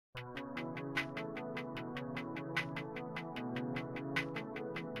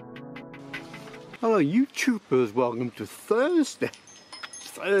Hello YouTubers, welcome to Thursday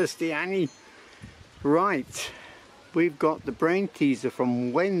Annie. Right, we've got the brain teaser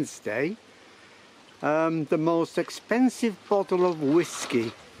from Wednesday. The most expensive bottle of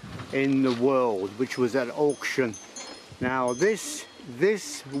whiskey in the world, which was at auction. Now this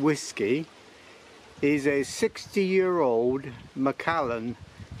whiskey is a 60-year-old Macallan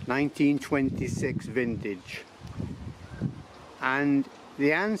 1926 vintage, and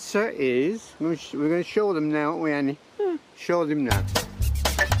the answer is, we're going to show them now, aren't we, Annie? Yeah. Show them now.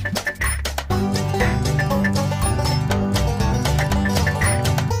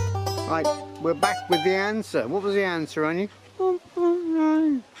 Right, we're back with the answer. What was the answer, Annie?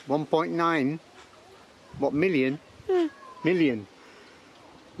 1.9. 1.9? What, million? Yeah. Million.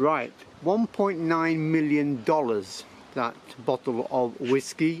 Right, $1.9 million that bottle of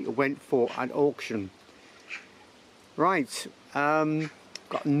whiskey went for at auction. Right,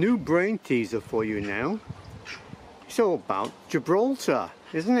 got a new brain teaser for you now. It's all about Gibraltar,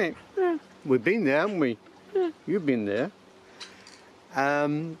 isn't it? Yeah. We've been there, haven't we? Yeah. You've been there.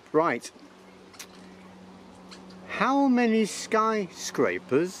 Right. How many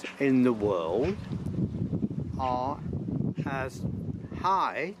skyscrapers in the world are as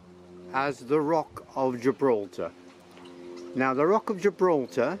high as the Rock of Gibraltar? Now, the Rock of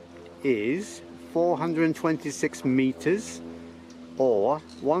Gibraltar is 426 meters or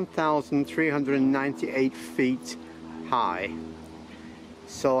 1,398 feet high.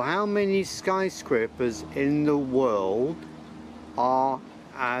 So how many skyscrapers in the world are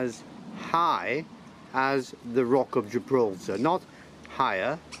as high as the Rock of Gibraltar? Not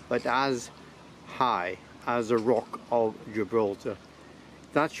higher, but as high as the Rock of Gibraltar.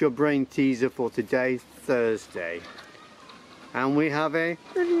 That's your brain teaser for today, Thursday. And we have a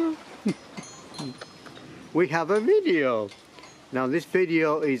video. We have a video. Now this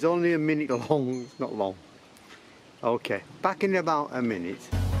video is only a minute long, it's not long. Okay, back in about a minute.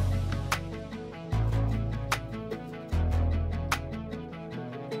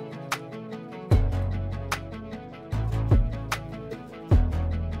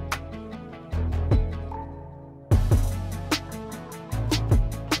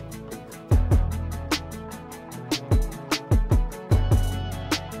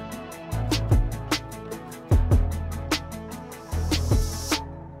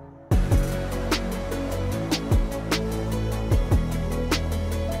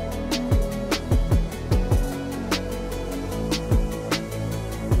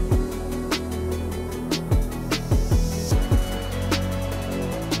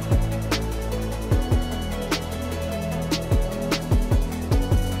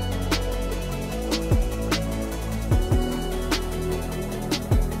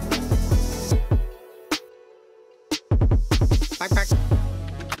 Back.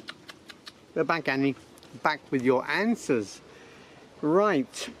 We're back, Annie. Back with your answers.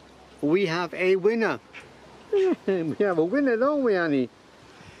 Right, we have a winner. We have a winner, don't we, Annie?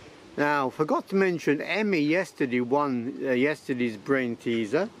 Now, forgot to mention, Emmy yesterday won yesterday's brain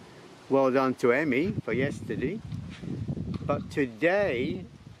teaser. Well done to Emmy for yesterday. But today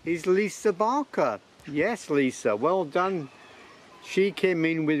is Lisa Barker. Yes, Lisa, well done. She came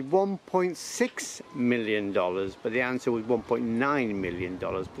in with $1.6 million, but the answer was $1.9 million,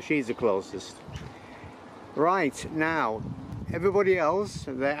 but she's the closest. Right, now, everybody else,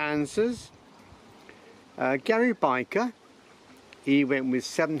 their answers. Gary Biker, he went with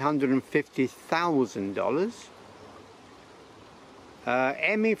 $750,000.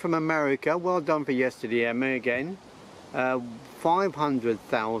 Emmy from America, well done for yesterday, Emmy, again.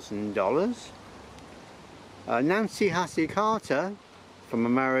 $500,000. Nancy Hassie Carter from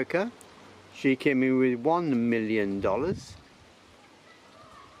America, she came in with $1 million.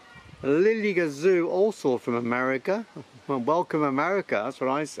 Lily Gazoo, also from America, well, welcome America, that's what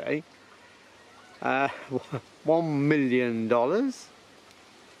I say. $1 million.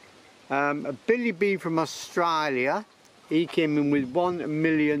 Billy B from Australia, he came in with $1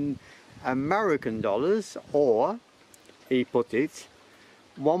 million American dollars, or he put it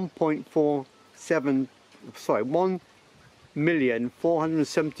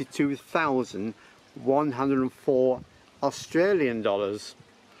 1,472,104 Australian dollars.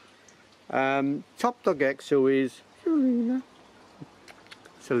 Top Dog X, who is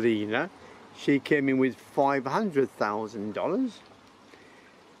Selena, she came in with $500,000.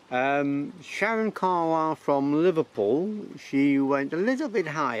 Sharon Carwell from Liverpool, she went a little bit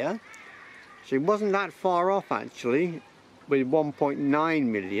higher. She wasn't that far off actually, with 1.9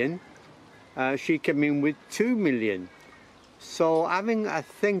 million. She came in with 2 million. So having a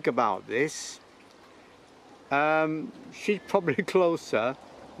think about this, she's probably closer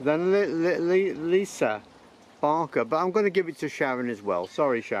then Lisa Barker, but I'm going to give it to Sharon as well.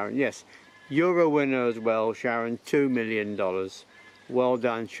 Sorry, Sharon. Yes, you're a winner as well, Sharon. $2 million. Well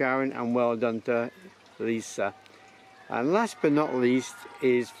done, Sharon, and well done to Lisa. And last but not least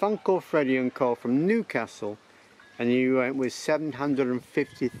is Funko Freddy and Co. from Newcastle, and you went with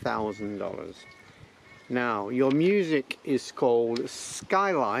 $750,000. Now, your music is called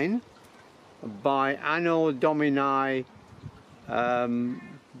SKYLINE by ANNO DOMINI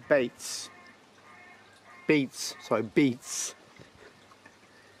Beats.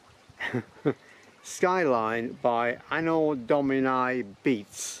 SKYLINE by ANNO DOMINI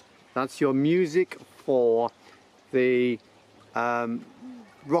Beats. That's your music for the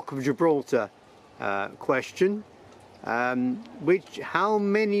Rock of Gibraltar question. How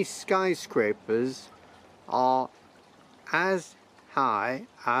many skyscrapers are as high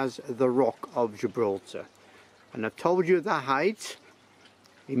as the Rock of Gibraltar? And I've told you the height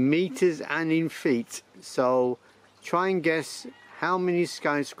in meters and in feet, so try and guess how many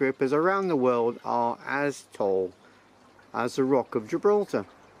skyscrapers around the world are as tall as the Rock of Gibraltar,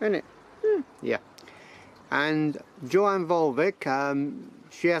 isn't it? Yeah. And Joanne Volvic,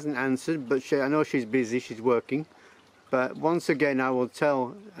 she hasn't answered, but I know she's busy, she's working. But once again, I will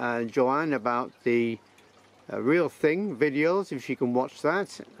tell Joanne about the Real Thing videos. If she can watch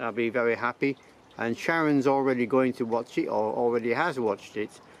that, I'll be very happy. And Sharon's already going to watch it, or already has watched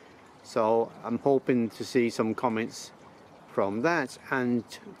it. So I'm hoping to see some comments from that. And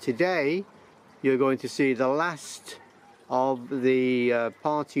today, you're going to see the last of the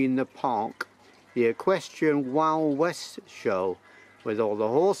Party in the Park, the Equestrian Wild West show with all the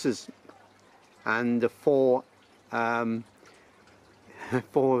horses, and the four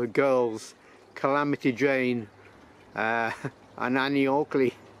girls, Calamity Jane and Annie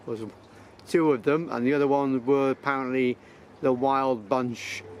Oakley was two of them, and the other ones were apparently the Wild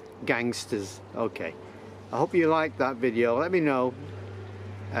Bunch gangsters. Okay, I hope you liked that video. Let me know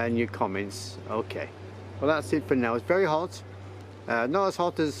in your comments. Okay, well, that's it for now. It's very hot. Not as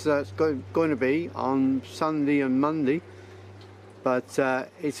hot as it's going to be on Sunday and Monday, but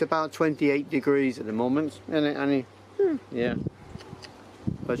it's about 28 degrees at the moment, isn't it, Annie? Yeah.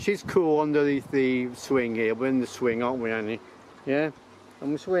 But she's cool underneath the swing here. We're in the swing, aren't we, Annie? Yeah?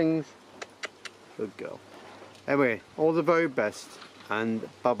 And we swings. Good girl. Anyway, all the very best, and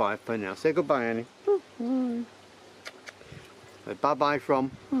bye-bye for now. Say goodbye, Annie. Bye-bye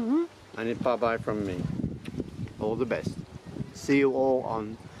from, and it's bye-bye from me. All the best. See you all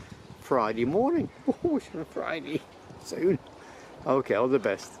on Friday morning. Oh, it's on Friday soon. Okay, all the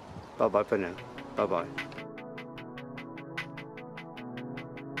best. Bye bye for now. Bye bye.